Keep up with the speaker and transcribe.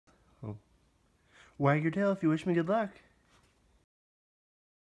Wag your tail if you wish me good luck.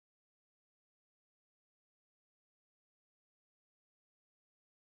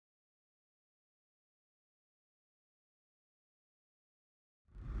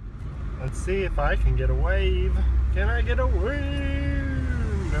 Let's see if I can get a wave. Can I get a wave?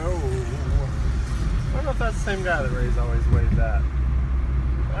 No. I don't know if that's the same guy that Ray's always waved at.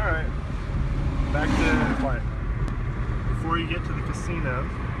 Alright. Back to quiet. Before you get to the casino,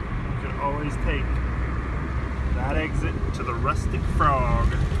 you can always take that exit to the Rustic Frog.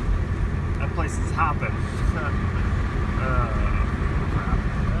 That place is hopping.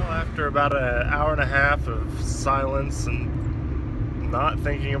 Well, after about an hour and a half of silence and not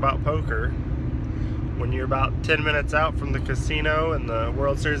thinking about poker, when you're about 10 minutes out from the casino and the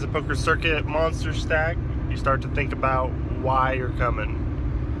World Series of Poker Circuit monster stack, you start to think about why you're coming.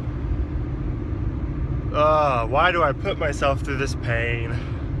 Why do I put myself through this pain?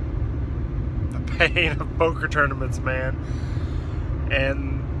 The pain of poker tournaments, man.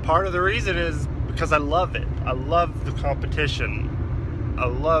 And part of the reason is because I love it. I love the competition. I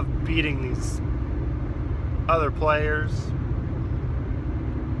love beating these other players.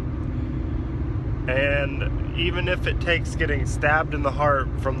 And even if it takes getting stabbed in the heart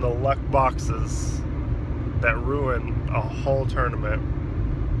from the luck boxes that ruin a whole tournament,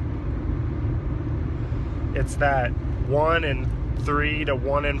 it's that 1 in 3 to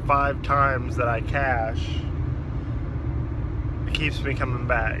 1 in 5 times that I cash, it keeps me coming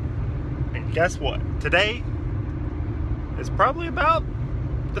back. And guess what? Today is probably about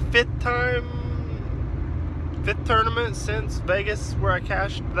the 5th tournament since Vegas where I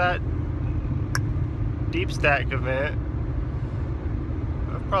cashed that deep stack event.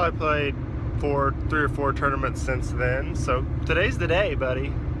 I've probably played 3 or 4 tournaments since then, so today's the day,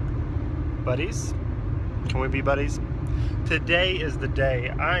 buddies. Can we be buddies? Today is the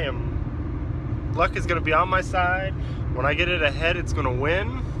day. Luck is gonna be on my side. When I get it ahead, it's gonna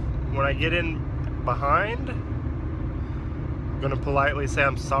win. When I get in behind, I'm gonna politely say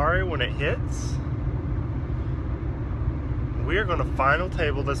I'm sorry when it hits. We are gonna final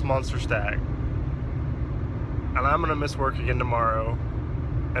table this monster stack. And I'm gonna miss work again tomorrow.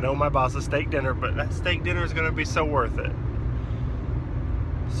 I know my boss a steak dinner, but that steak dinner is gonna be so worth it.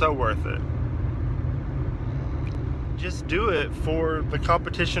 So worth it. Just do it for the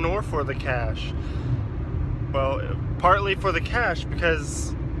competition or for the cash. Well, partly for the cash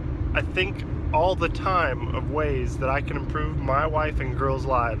because I think all the time of ways that I can improve my wife and girls'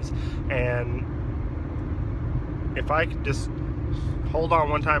 lives. And if I could just hold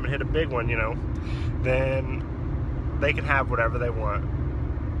on one time and hit a big one, you know, then they can have whatever they want.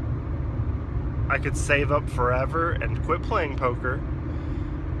 I could save up forever and quit playing poker,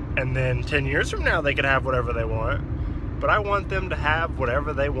 and then 10 years from now they could have whatever they want. But I want them to have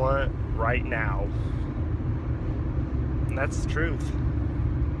whatever they want right now. And that's the truth.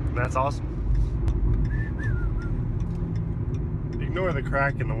 And that's awesome. Ignore the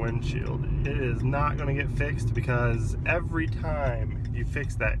crack in the windshield. It is not going to get fixed because every time you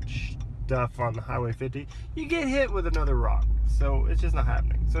fix that stuff on the Highway 50, you get hit with another rock. So it's just not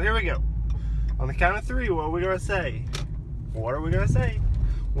happening. So here we go. On the count of 3, what are we going to say? What are we going to say?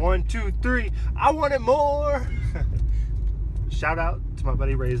 1, 2, 3. I want it more. Shout out to my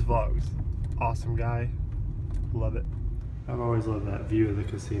buddy Ray's Vlogs. Awesome guy. Love it. I've always loved that view of the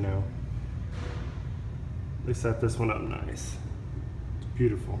casino. They set this one up nice. It's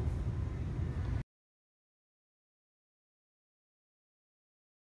beautiful.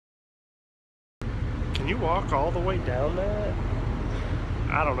 Can you walk all the way down that?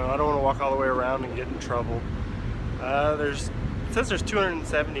 I don't know. I don't want to walk all the way around and get in trouble. It says there's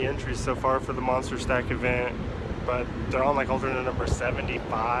 270 entries so far for the Monster Stack event, but they're on like alternate number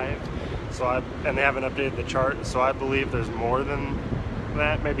 75. And they haven't updated the chart, so I believe there's more than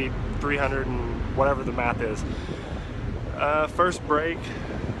that, maybe 300 and whatever the math is. First break.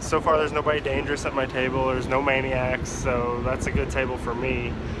 So far there's nobody dangerous at my table. There's no maniacs, so that's a good table for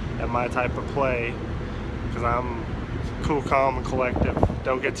me and my type of play, because I'm cool, calm, and collective.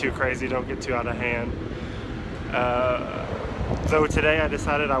 Don't get too crazy, don't get too out of hand. Though today I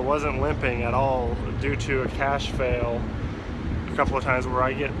decided I wasn't limping at all due to a cash fail a couple of times where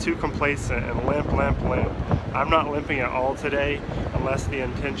I get too complacent and limp. I'm not limping at all today unless the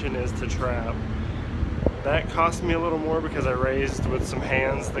intention is to trap. That cost me a little more because I raised with some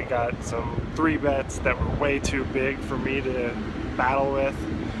hands that got some 3 bets that were way too big for me to battle with.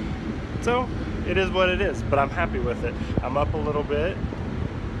 So it is what it is, but I'm happy with it. I'm up a little bit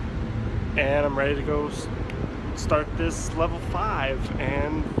and I'm ready to go start this level 5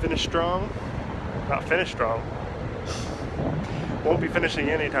 and finish strong. Not finish strong. Won't be finishing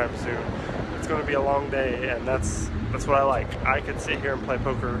anytime soon. it's going to be a long day, and that's what I like. I could sit here and play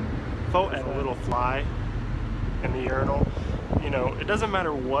poker, vote at a little fly in the urinal. You know, it doesn't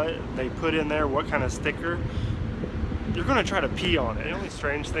matter what they put in there, what kind of sticker, you're going to try to pee on it. The only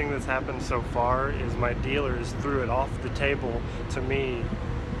strange thing that's happened so far is my dealers threw it off the table to me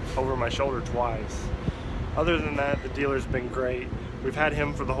over my shoulder twice. Other than that, the dealer's been great. We've had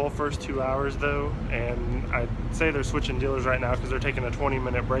him for the whole first 2 hours though, and I'd say they're switching dealers right now because they're taking a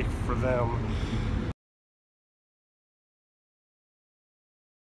 20-minute break for them.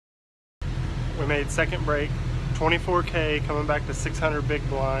 We made second break, 24K, coming back to 600 big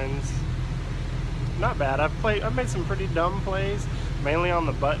blinds. Not bad. I've made some pretty dumb plays, mainly on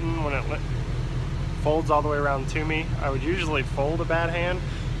the button when it folds all the way around to me. I would usually fold a bad hand,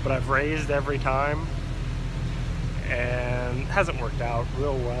 but I've raised every time, and it hasn't worked out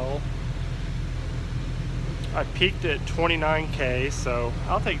real well. I peaked at 29K, so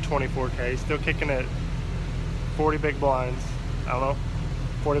I'll take 24K. Still kicking at 40 big blinds. I don't know.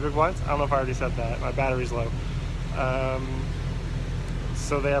 40 big blinds? I don't know if I already said that. My battery's low.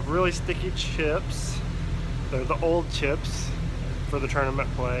 So they have really sticky chips. They're the old chips for the tournament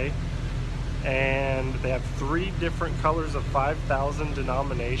play. And they have 3 different colors of 5,000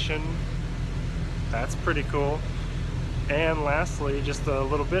 denomination. That's pretty cool. And lastly, just a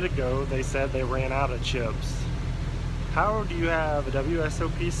little bit ago, they said they ran out of chips. How do you have a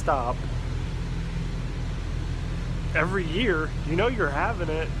WSOP stop every year? You know you're having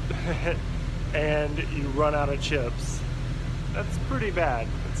it, and you run out of chips. That's pretty bad.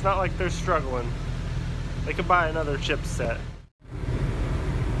 It's not like they're struggling. They could buy another chip set.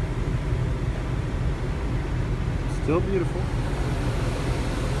 Still beautiful.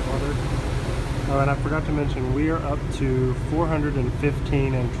 Water. Oh, and I forgot to mention, we are up to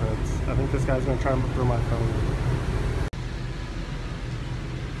 415 entrants. I think this guy's gonna try and throw my phone.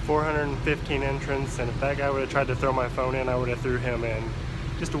 415 entrants, and if that guy would have tried to throw my phone in, I would have threw him in.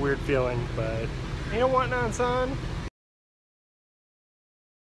 Just a weird feeling, but you know what now, son?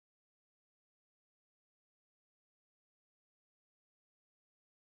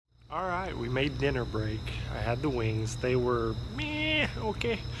 Alright, we made dinner break. I had the wings. They were meh,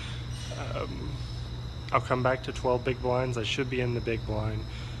 okay. I'll come back to 12 big blinds. I should be in the big blind.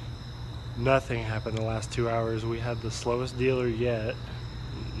 Nothing happened the last 2 hours. We had the slowest dealer yet.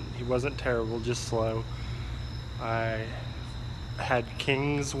 He wasn't terrible, just slow. I had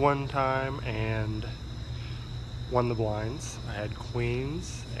kings one time and won the blinds. I had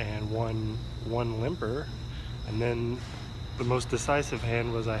queens and won one limper. And then the most decisive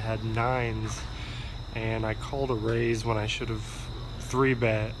hand was I had nines, and I called a raise when I should have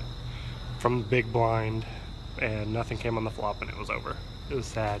 3-bet from the big blind, and nothing came on the flop, and it was over. It was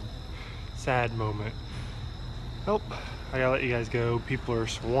sad. Sad moment. Nope. I gotta let you guys go. People are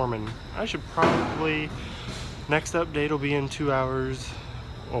swarming. I should probably, next update will be in 2 hours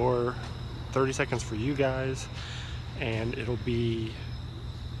or 30 seconds for you guys, and it'll be,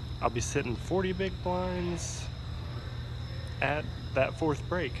 I'll be sitting 40 big blinds at that 4th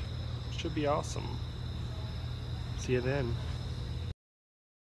break. Should be awesome. See you then.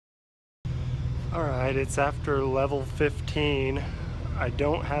 Alright, it's after level 15. I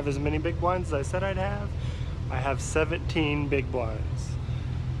don't have as many big blinds as I said I'd have. I have 17 big blinds.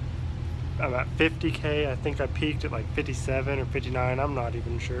 I'm at 50K. I think I peaked at like 57 or 59. I'm not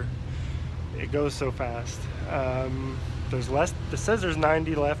even sure. It goes so fast. There's less, it says there's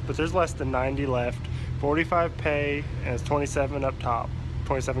 90 left, but there's less than 90 left. 45 pay, and it's 27 up top.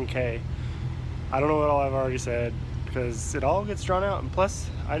 27K. I don't know what all I've already said, because it all gets drawn out, and plus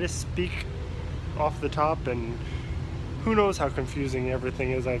I just speak off the top, and who knows how confusing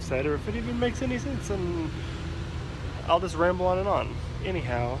everything is I've said, or if it even makes any sense, and I'll just ramble on and on.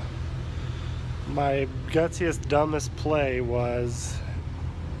 Anyhow, my gutsiest, dumbest play was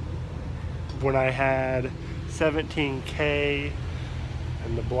when I had 17K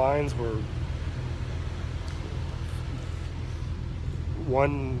and the blinds were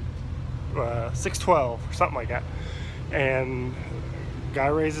 612 or something like that, and guy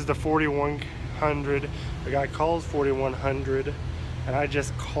raises to 4100. The guy calls 4100, and I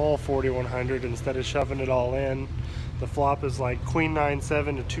just call 4100 instead of shoving it all in. The flop is like queen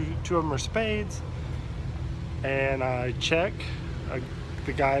 9-7 to two of them are spades, and I check.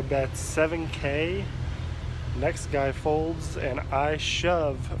 The guy bets 7K. Next guy folds, and I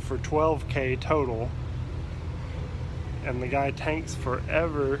shove for 12K total, and the guy tanks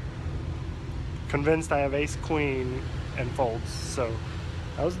forever, convinced I have ace queen, and folds. So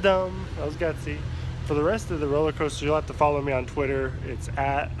that was dumb, that was gutsy. For the rest of the roller coaster, you'll have to follow me on Twitter. It's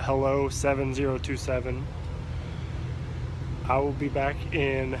at hello7027. I will be back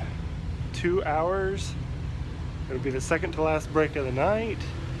in 2 hours. It'll be the second to last break of the night,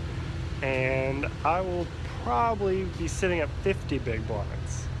 and I will probably be sitting at 50 big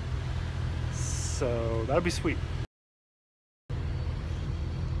blinds. So that'd be sweet.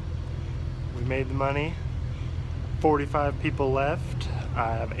 We made the money. 45 people left.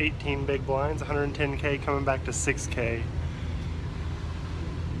 I have 18 big blinds, 110K coming back to 6K.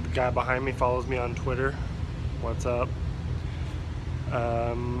 The guy behind me follows me on Twitter. What's up?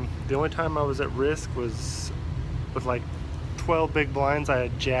 The only time I was at risk was with like 12 big blinds. I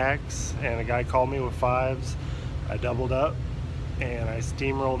had jacks and a guy called me with fives. I doubled up and I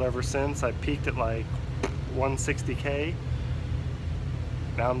steamrolled ever since. I peaked at like 160K.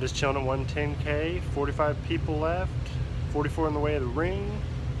 Now I'm just chilling at 110K. 45 people left, 44 in the way of the ring.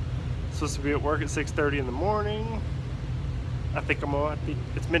 Supposed to be at work at 6:30 in the morning. I think I'm gonna be,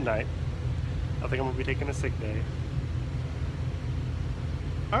 it's midnight. I think I'm gonna be taking a sick day.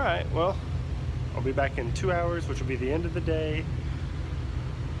 Alright, well, I'll be back in 2 hours, which will be the end of the day.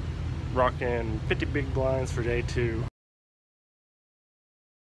 Rocking 50 big blinds for day 2.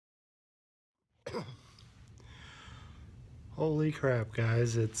 Holy crap,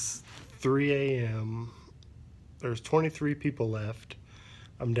 guys, it's 3 a.m. There's 23 people left.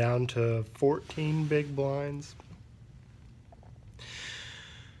 I'm down to 14 big blinds.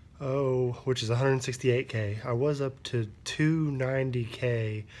 Oh, which is 168K. I was up to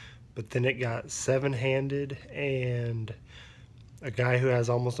 290K, but then it got 7-handed, and a guy who has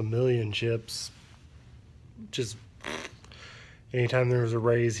almost 1 million chips, just anytime there was a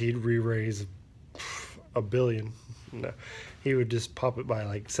raise, he'd re-raise 1 billion. No, he would just pop it by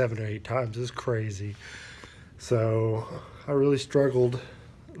like 7 or 8 times. It's crazy. So I really struggled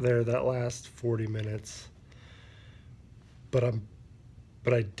there that last 40 minutes. But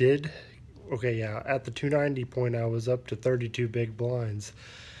I did, okay, yeah, at the 290 point, I was up to 32 big blinds.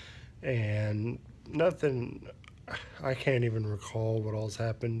 And nothing, I can't even recall what all's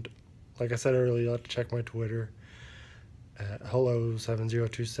happened. Like I said earlier, you'll have to check my Twitter at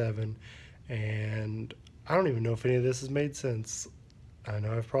hello7027. And I don't even know if any of this has made sense. I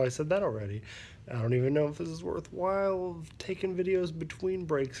know I've probably said that already. I don't even know if this is worthwhile taking videos between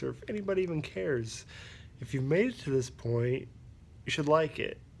breaks, or if anybody even cares. If you've made it to this point, you should like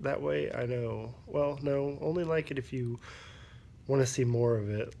it. That way I know. Well, no, only like it if you want to see more of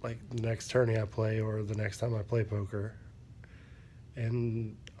it, like the next tourney I play or the next time I play poker.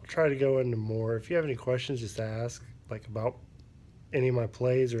 And I'll try to go into more. If you have any questions, just ask, like about any of my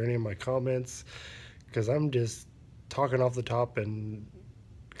plays or any of my comments, because I'm just talking off the top and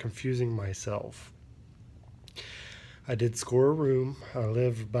confusing myself. I did score a room. I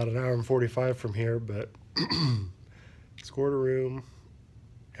live about an hour and 45 from here, but scored a room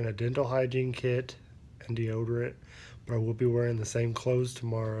and a dental hygiene kit and deodorant, but I will be wearing the same clothes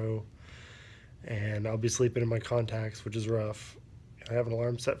tomorrow, and I'll be sleeping in my contacts, which is rough. I have an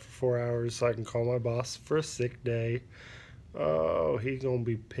alarm set for 4 hours so I can call my boss for a sick day. Oh, he's gonna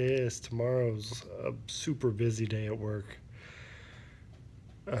be pissed. Tomorrow's a super busy day at work.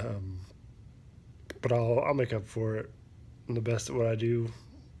 But I'll make up for it. I'm the best at what I do.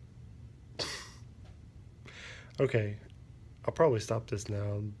 Okay, I'll probably stop this now.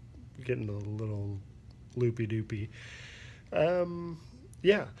 I'm getting a little loopy-doopy.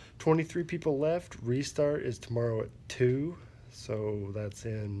 Yeah, 23 people left. Restart is tomorrow at 2, so that's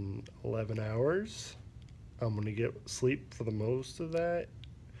in 11 hours. I'm going to get sleep for the most of that.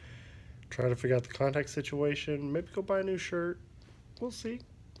 Try to figure out the contact situation. Maybe go buy a new shirt. We'll see.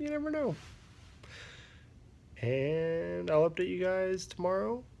 You never know. And I'll update you guys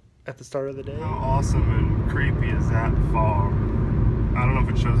tomorrow at the start of the day. How awesome and creepy is that fog? I don't know if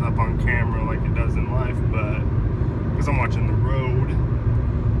it shows up on camera like it does in life, but because I'm watching the road,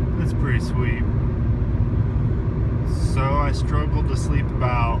 it's pretty sweet. So I struggled to sleep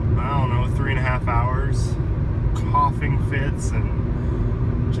about, I don't know, 3.5 hours, coughing fits,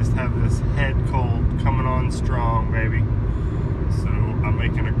 and just have this head cold coming on strong, baby. So I'm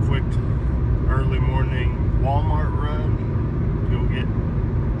making a quick early morning Walmart run, go get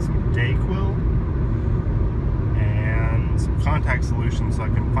some Dayquil and some contact solutions so I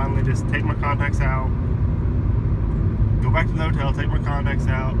can finally just take my contacts out, go back to the hotel, take my contacts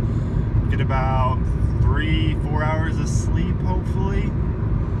out, get about 3-4 hours of sleep hopefully,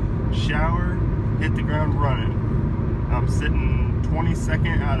 shower, hit the ground running. I'm sitting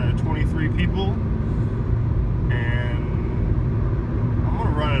 22nd out of 23 people, and I'm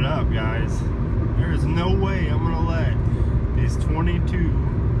gonna run it up, guys. There is no way I'm gonna let these 22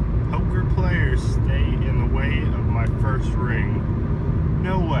 poker players stay in the way of my first ring.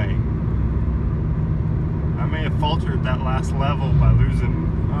 No way. I may have faltered that last level by losing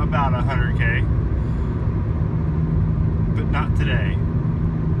about 100 Not today.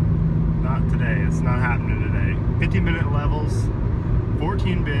 Not today. It's not happening today. 50-minute levels,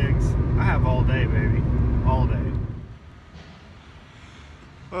 14 bigs. I have all day, baby. All day.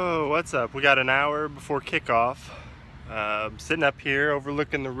 Oh, what's up? We got an hour before kickoff. Sitting up here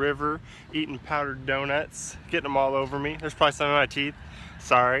overlooking the river, eating powdered donuts, getting them all over me. There's probably some in my teeth.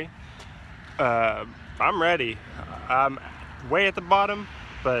 Sorry. I'm ready. I'm way at the bottom,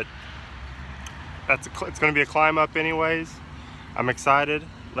 but it's going to be a climb up anyways. I'm excited.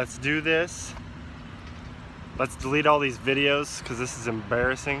 Let's do this. Let's delete all these videos because this is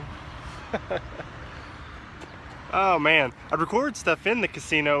embarrassing. Oh man, I'd record stuff in the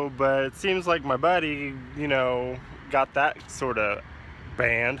casino, but it seems like my buddy, you know, got that sort of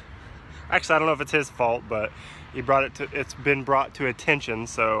banned. Actually, I don't know if it's his fault, but he brought it to, it's been brought to attention,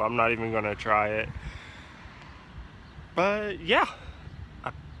 so I'm not even gonna try it. But yeah,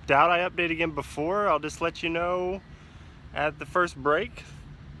 I doubt I update again before. I'll just let you know at the first break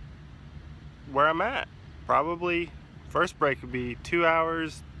where I'm at. Probably first break would be 2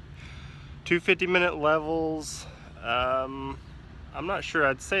 hours, 2 50-minute levels. I'm not sure.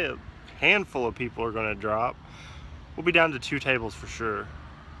 I'd say a handful of people are gonna drop. We'll be down to 2 tables for sure.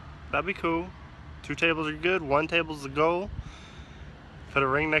 That'd be cool. 2 tables are good, 1 table's the goal. Put a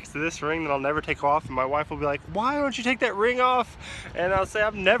ring next to this ring that I'll never take off, and my wife will be like, why don't you take that ring off? And I'll say,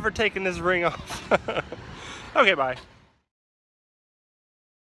 I've never taken this ring off. Okay, bye.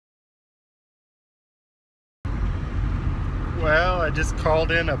 Well, I just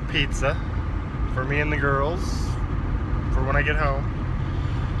called in a pizza for me and the girls for when I get home.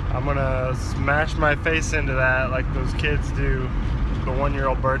 I'm gonna smash my face into that like those kids do the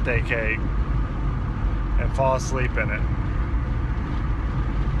 1-year-old birthday cake and fall asleep in it.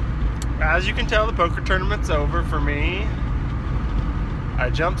 As you can tell, the poker tournament's over for me.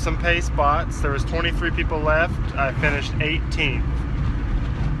 I jumped some pay spots. There was 23 people left. I finished 18th.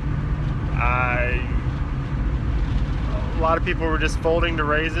 A lot of people were just folding to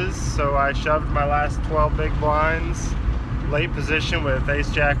raises, so I shoved my last 12 big blinds late position with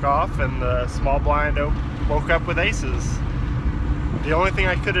ace-jack off, and the small blind woke up with aces. The only thing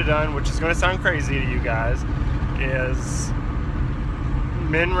I could have done, which is going to sound crazy to you guys, is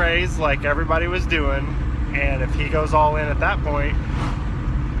min raise like everybody was doing, and if he goes all in at that point,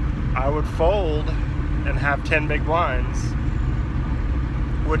 I would fold and have 10 big blinds.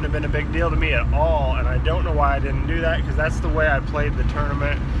 Wouldn't have been a big deal to me at all, and I don't know why I didn't do that, because that's the way I played the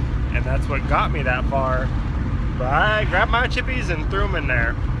tournament, and that's what got me that far. But I grabbed my chippies and threw them in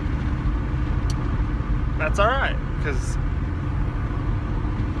there. That's alright, because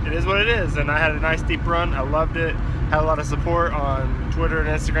it is what it is, and I had a nice deep run. I loved it. Had a lot of support on Twitter and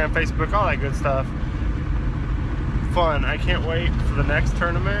Instagram, Facebook, all that good stuff. Fun. I can't wait for the next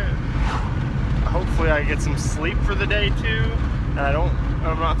tournament. Hopefully I get some sleep for the day too, and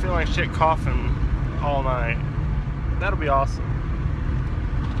I'm not feeling like shit coughing all night. That'll be awesome.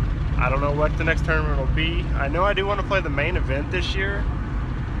 I don't know what the next tournament will be. I know I do want to play the main event this year,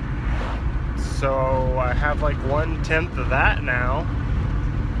 so I have like 1/10 of that now.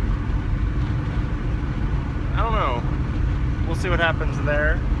 I don't know. We'll see what happens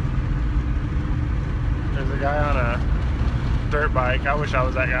there. There's a guy on a dirt bike. I wish I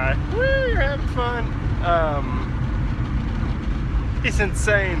was that guy. Woo, you're having fun. He's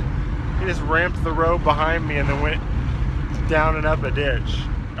insane. He just ramped the road behind me and then went down and up a ditch.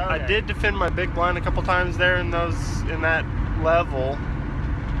 Okay. I did defend my big blind a couple times there in that level,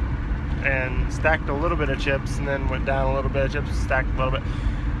 and stacked a little bit of chips, and then went down a little bit of chips, stacked a little bit.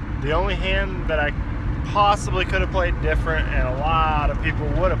 The only hand that I possibly could have played different, and a lot of people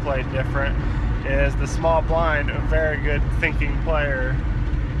would have played different, is the small blind. A very good thinking player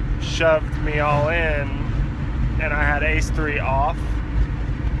shoved me all in, and I had ace-3 off.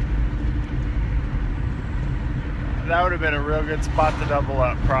 That would have been a real good spot to double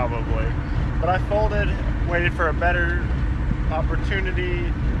up, probably. But I folded, waited for a better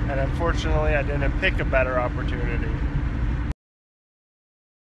opportunity, and unfortunately I didn't pick a better opportunity.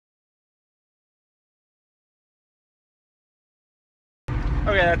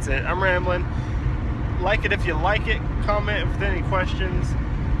 Okay, that's it. I'm rambling. Like it if you like it. Comment with any questions.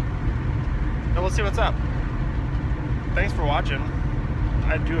 And we'll see what's up. Thanks for watching.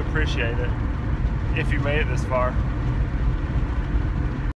 I do appreciate it. If you made it this far.